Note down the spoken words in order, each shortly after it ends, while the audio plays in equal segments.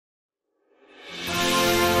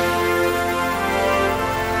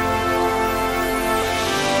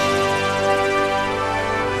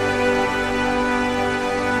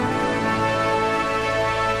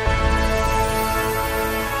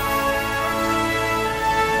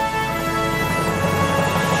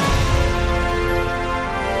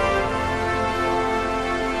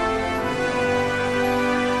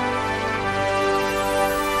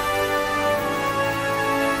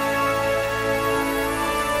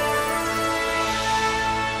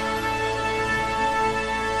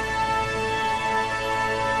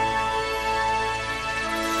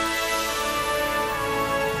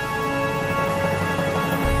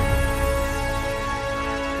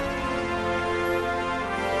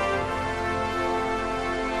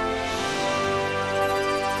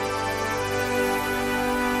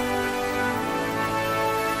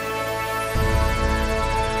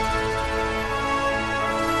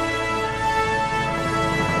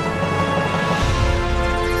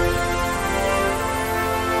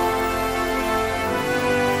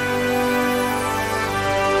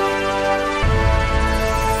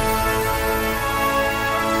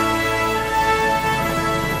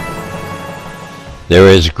There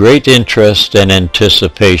is great interest and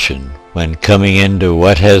anticipation when coming into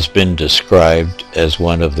what has been described as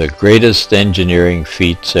one of the greatest engineering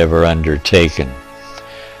feats ever undertaken.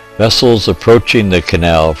 Vessels approaching the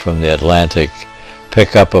canal from the Atlantic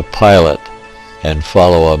pick up a pilot and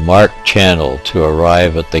follow a marked channel to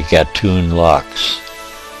arrive at the Gatun Locks.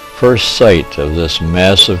 First sight of this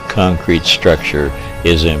massive concrete structure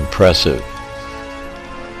is impressive.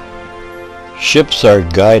 Ships are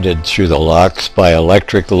guided through the locks by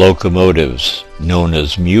electric locomotives, known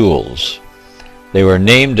as mules. They were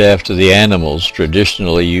named after the animals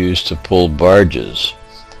traditionally used to pull barges.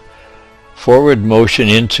 Forward motion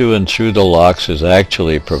into and through the locks is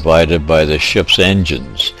actually provided by the ship's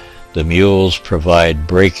engines. The mules provide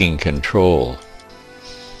braking control.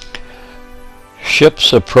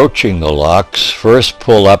 Ships approaching the locks first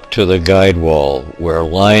pull up to the guide wall, where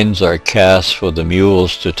lines are cast for the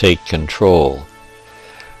mules to take control.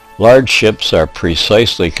 Large ships are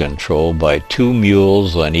precisely controlled by 2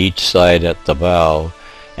 mules on each side at the bow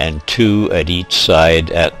and 2 at each side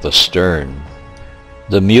at the stern.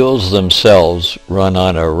 The mules themselves run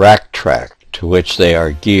on a rack track to which they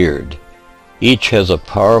are geared. Each has a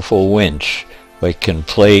powerful winch but can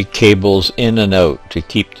play cables in and out to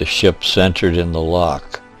keep the ship centered in the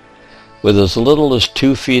lock. With as little as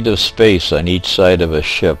 2 feet of space on each side of a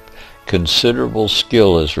ship, considerable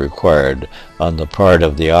skill is required on the part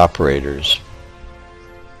of the operators.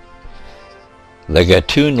 The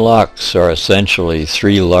Gatun locks are essentially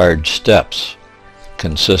 3 large steps,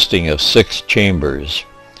 consisting of 6 chambers,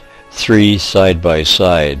 3 side by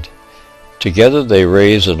side. Together they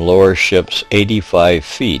raise and lower ships 85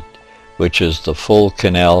 feet, which is the full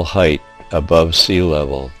canal height above sea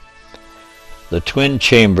level. The twin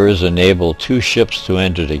chambers enable 2 ships to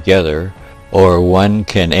enter together, or one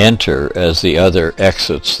can enter as the other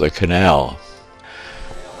exits the canal.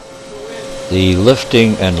 The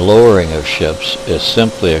lifting and lowering of ships is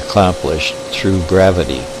simply accomplished through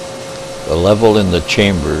gravity. The level in the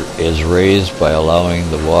chamber is raised by allowing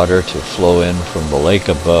the water to flow in from the lake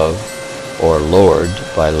above, or lowered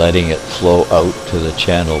by letting it flow out to the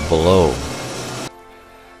channel below.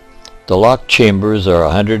 The lock chambers are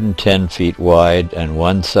 110 feet wide and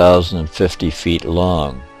 1,050 feet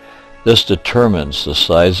long. This determines the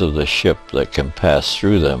size of the ship that can pass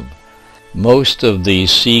through them. Most of these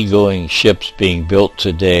sea-going ships being built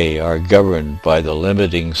today are governed by the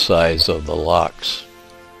limiting size of the locks.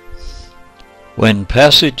 When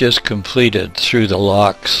passage is completed through the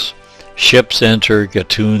locks, ships enter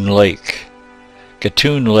Gatun Lake.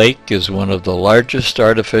 Gatun Lake is one of the largest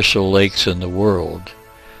artificial lakes in the world.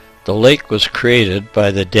 The lake was created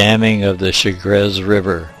by the damming of the Chagres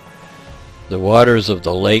River. The waters of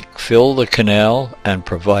the lake fill the canal and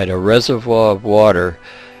provide a reservoir of water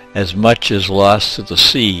as much as lost to the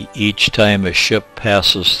sea each time a ship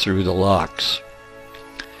passes through the locks.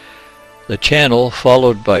 The channel,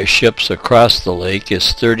 followed by ships across the lake,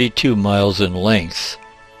 is 32 miles in length.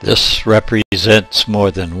 This represents more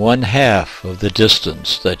than 1/2 of the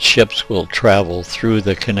distance that ships will travel through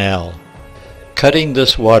the canal. Cutting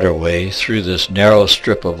this waterway through this narrow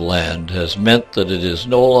strip of land has meant that it is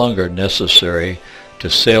no longer necessary to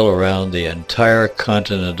sail around the entire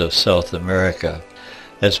continent of South America.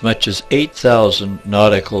 As much as 8,000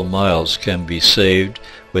 nautical miles can be saved,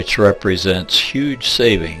 which represents huge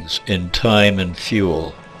savings in time and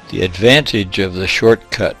fuel. The advantage of the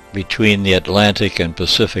shortcut between the Atlantic and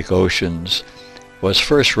Pacific Oceans was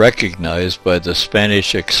first recognized by the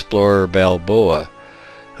Spanish explorer Balboa,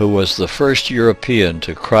 who was the first European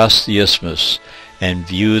to cross the isthmus and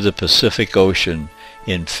view the Pacific Ocean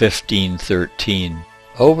in 1513.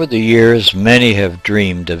 Over the years, many have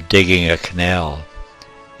dreamed of digging a canal.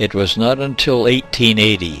 It was not until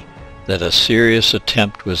 1880 that a serious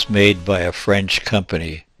attempt was made by a French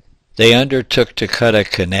company. They undertook to cut a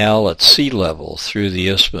canal at sea level through the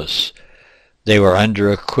isthmus. They were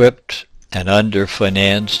under-equipped and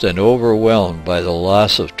under-financed and overwhelmed by the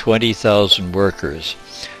loss of 20,000 workers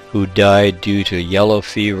who died due to yellow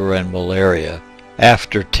fever and malaria.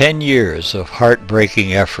 After 10 years of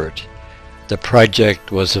heartbreaking effort, the project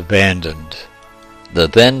was abandoned. The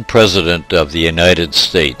then President of the United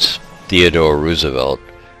States, Theodore Roosevelt,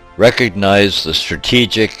 recognized the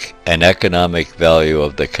strategic and economic value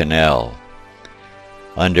of the canal.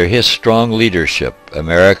 Under his strong leadership,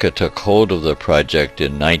 America took hold of the project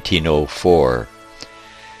in 1904.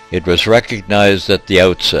 It was recognized at the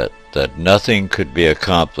outset that nothing could be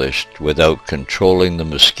accomplished without controlling the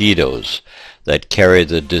mosquitoes that carry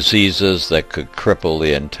the diseases that could cripple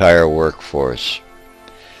the entire workforce.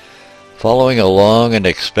 Following a long and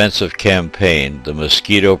expensive campaign, the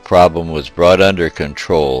mosquito problem was brought under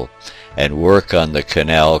control and work on the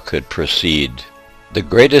canal could proceed. The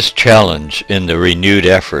greatest challenge in the renewed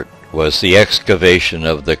effort was the excavation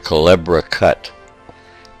of the Culebra Cut.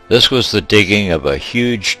 This was the digging of a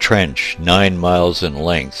huge trench 9 miles in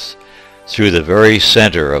length through the very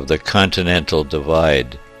center of the Continental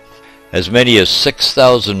Divide. As many as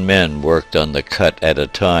 6,000 men worked on the cut at a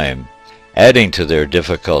time. Adding to their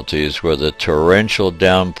difficulties were the torrential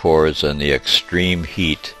downpours and the extreme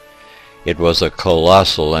heat. It was a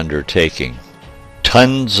colossal undertaking.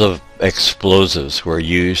 Tons of explosives were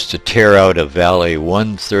used to tear out a valley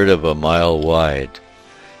 1/3 of a mile wide.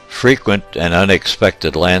 Frequent and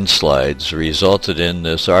unexpected landslides resulted in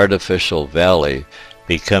this artificial valley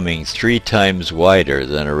becoming 3 times wider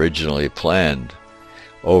than originally planned.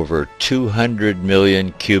 Over 200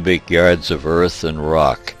 million cubic yards of earth and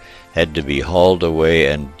rock had to be hauled away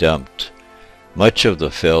and dumped. Much of the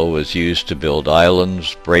fill was used to build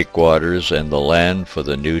islands, breakwaters, and the land for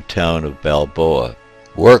the new town of Balboa.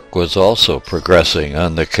 Work was also progressing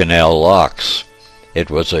on the canal locks. It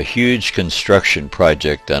was a huge construction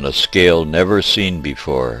project on a scale never seen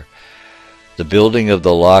before. The building of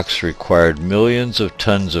the locks required millions of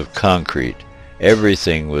tons of concrete.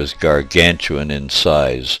 Everything was gargantuan in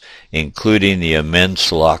size, including the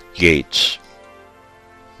immense lock gates.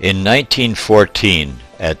 In 1914,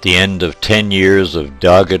 at the end of 10 years of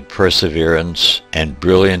dogged perseverance and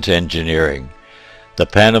brilliant engineering, the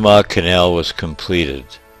Panama Canal was completed.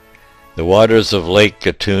 The waters of Lake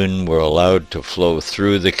Gatun were allowed to flow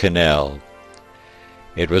through the canal.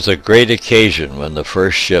 It was a great occasion when the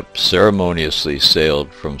first ship ceremoniously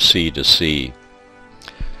sailed from sea to sea.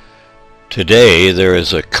 Today there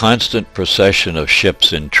is a constant procession of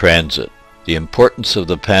ships in transit. The importance of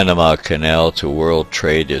the Panama Canal to world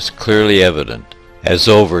trade is clearly evident, as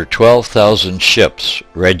over 12,000 ships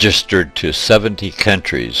registered to 70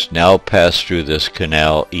 countries now pass through this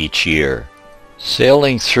canal each year.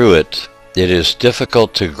 Sailing through it, it is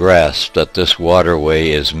difficult to grasp that this waterway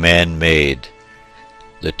is man-made.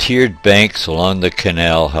 The tiered banks along the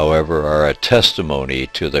canal, however, are a testimony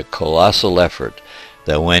to the colossal effort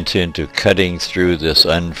that went into cutting through this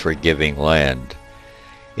unforgiving land.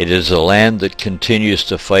 It is a land that continues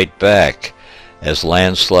to fight back, as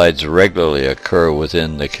landslides regularly occur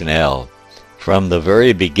within the canal. From the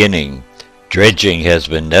very beginning, dredging has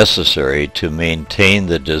been necessary to maintain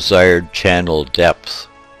the desired channel depth.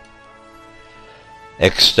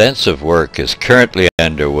 Extensive work is currently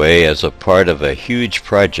underway as a part of a huge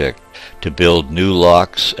project to build new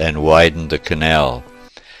locks and widen the canal.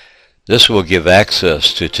 This will give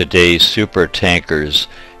access to today's supertankers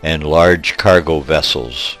and large cargo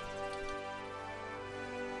vessels.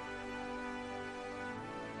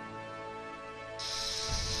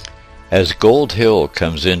 As Gold Hill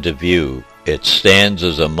comes into view, it stands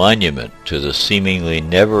as a monument to the seemingly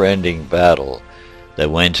never-ending battle that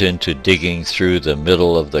went into digging through the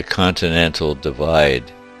middle of the Continental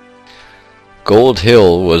Divide. Gold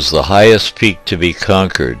Hill was the highest peak to be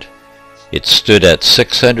conquered. It stood at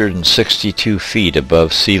 662 feet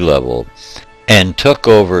above sea level and took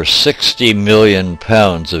over 60 million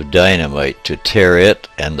pounds of dynamite to tear it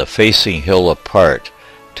and the facing hill apart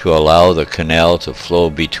to allow the canal to flow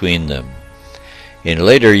between them. In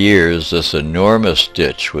later years, this enormous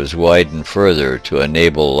ditch was widened further to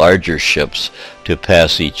enable larger ships to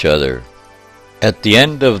pass each other. At the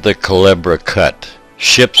end of the Culebra Cut,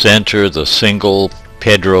 ships enter the single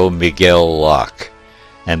Pedro Miguel Lock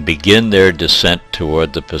and begin their descent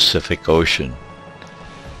toward the Pacific Ocean.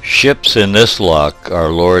 Ships in this lock are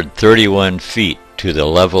lowered 31 feet to the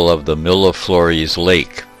level of the Miraflores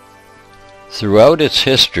Lake. Throughout its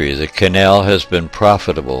history, the canal has been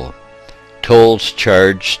profitable. Tolls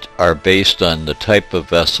charged are based on the type of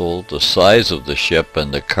vessel, the size of the ship,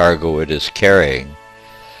 and the cargo it is carrying.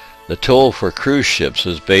 The toll for cruise ships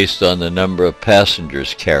is based on the number of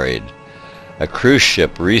passengers carried. A cruise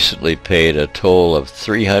ship recently paid a toll of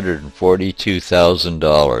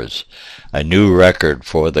 $342,000, a new record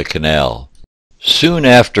for the canal. Soon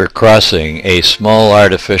after crossing a small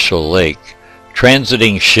artificial lake,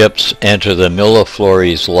 transiting ships enter the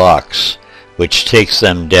Miraflores locks, which takes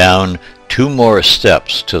them down 2 more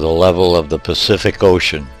steps to the level of the Pacific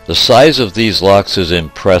Ocean. The size of these locks is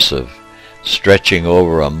impressive, stretching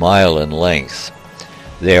over a mile in length.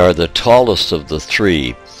 They are the tallest of the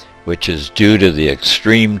 3, which is due to the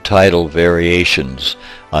extreme tidal variations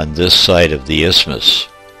on this side of the isthmus.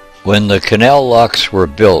 When the canal locks were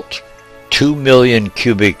built, 2 million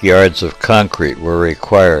cubic yards of concrete were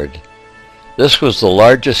required. This was the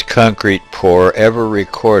largest concrete pour ever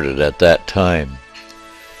recorded at that time.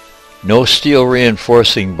 No steel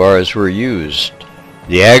reinforcing bars were used.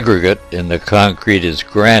 The aggregate in the concrete is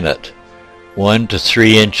granite, 1 to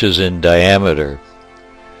 3 inches in diameter.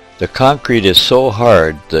 The concrete is so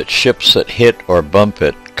hard that ships that hit or bump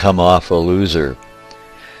it come off a loser.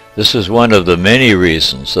 This is one of the many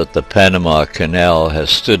reasons that the Panama Canal has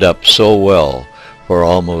stood up so well for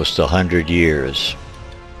almost 100 years.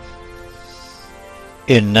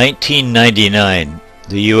 In 1999,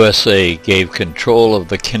 the USA gave control of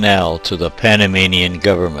the canal to the Panamanian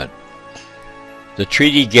government. The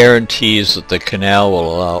treaty guarantees that the canal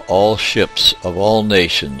will allow all ships of all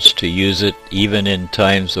nations to use it even in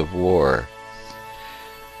times of war.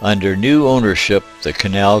 Under new ownership, the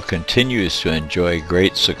canal continues to enjoy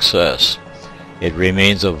great success. It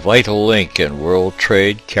remains a vital link in world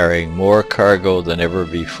trade, carrying more cargo than ever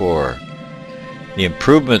before. The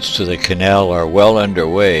improvements to the canal are well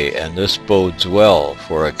underway, and this bodes well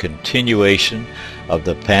for a continuation of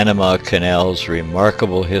the Panama Canal's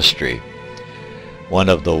remarkable history, one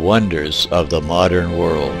of the wonders of the modern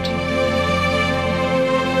world.